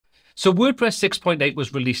So WordPress 6.8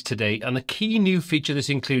 was released today, and the key new feature that's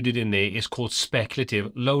included in there is called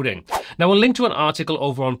speculative loading. Now I'll link to an article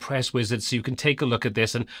over on Press Wizard so you can take a look at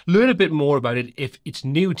this and learn a bit more about it if it's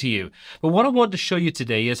new to you. But what I want to show you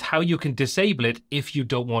today is how you can disable it if you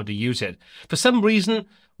don't want to use it. For some reason,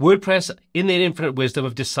 WordPress, in their infinite wisdom,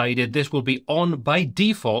 have decided this will be on by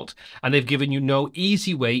default, and they've given you no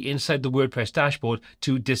easy way inside the WordPress dashboard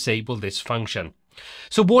to disable this function.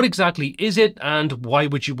 So what exactly is it, and why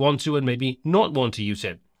would you want to and maybe not want to use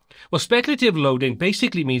it? Well, speculative loading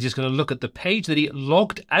basically means it's going to look at the page that a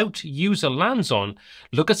logged out user lands on,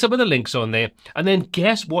 look at some of the links on there, and then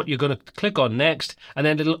guess what you're going to click on next, and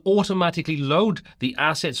then it'll automatically load the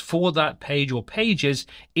assets for that page or pages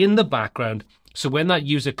in the background. So when that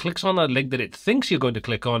user clicks on that link that it thinks you're going to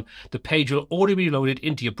click on, the page will already be loaded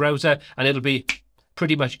into your browser, and it'll be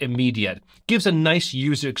pretty much immediate. Gives a nice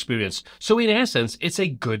user experience. So in essence, it's a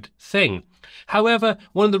good thing. However,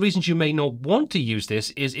 one of the reasons you may not want to use this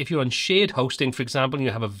is if you're on shared hosting, for example, and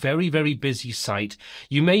you have a very, very busy site,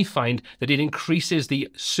 you may find that it increases the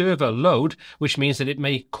server load, which means that it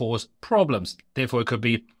may cause problems. Therefore, it could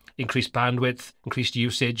be increased bandwidth, increased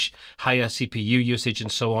usage, higher CPU usage,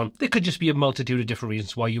 and so on. There could just be a multitude of different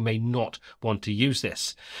reasons why you may not want to use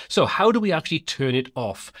this. So how do we actually turn it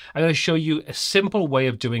off? I'm going to show you a simple way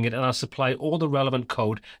of doing it, and I'll supply all the relevant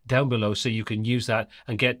code down below so you can use that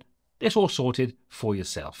and get this all sorted for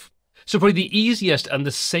yourself. So probably the easiest and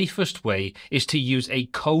the safest way is to use a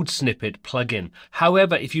code snippet plugin.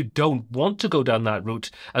 However, if you don't want to go down that route,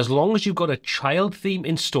 as long as you've got a child theme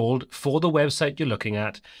installed for the website you're looking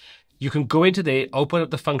at, you can go into there, open up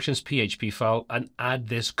the functions PHP file, and add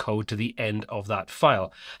this code to the end of that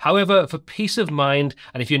file. However, for peace of mind,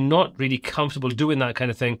 and if you're not really comfortable doing that kind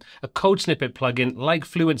of thing, a code snippet plugin like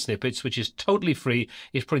Fluent Snippets, which is totally free,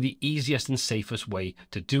 is probably the easiest and safest way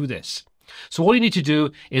to do this. So all you need to do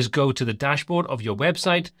is go to the dashboard of your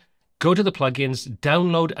website, go to the plugins,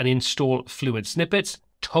 download and install Fluent Snippets,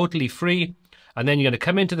 totally free. And then you're going to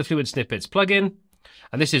come into the Fluent Snippets plugin.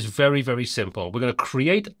 And this is very, very simple. We're going to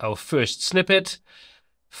create our first snippet.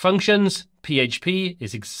 Functions, PHP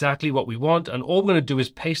is exactly what we want. And all we're going to do is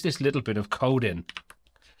paste this little bit of code in.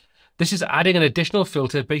 This is adding an additional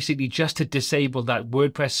filter basically just to disable that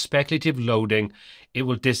WordPress speculative loading. It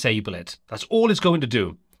will disable it. That's all it's going to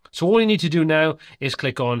do. So all you need to do now is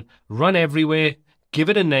click on Run Everywhere, give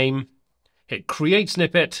it a name, hit Create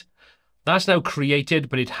Snippet. That's now created,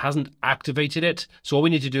 but it hasn't activated it. So all we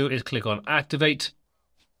need to do is click on Activate,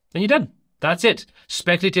 and you're done. That's it.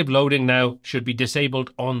 Speculative loading now should be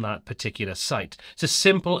disabled on that particular site. It's as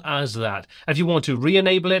simple as that. And if you want to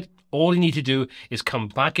re-enable it, all you need to do is come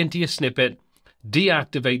back into your snippet,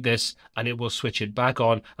 deactivate this, and it will switch it back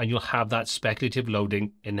on, and you'll have that speculative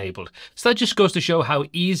loading enabled. So that just goes to show how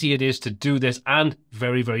easy it is to do this, and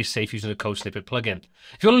very, very safe using a code snippet plugin.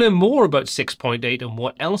 If you want to learn more about 6.8 and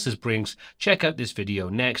what else it brings, check out this video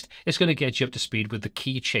next. It's going to get you up to speed with the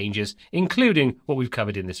key changes, including what we've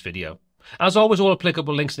covered in this video. As always, all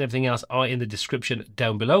applicable links and everything else are in the description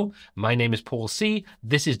down below. My name is Paul C.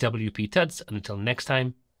 This is WPTuts, and until next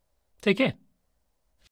time, take care.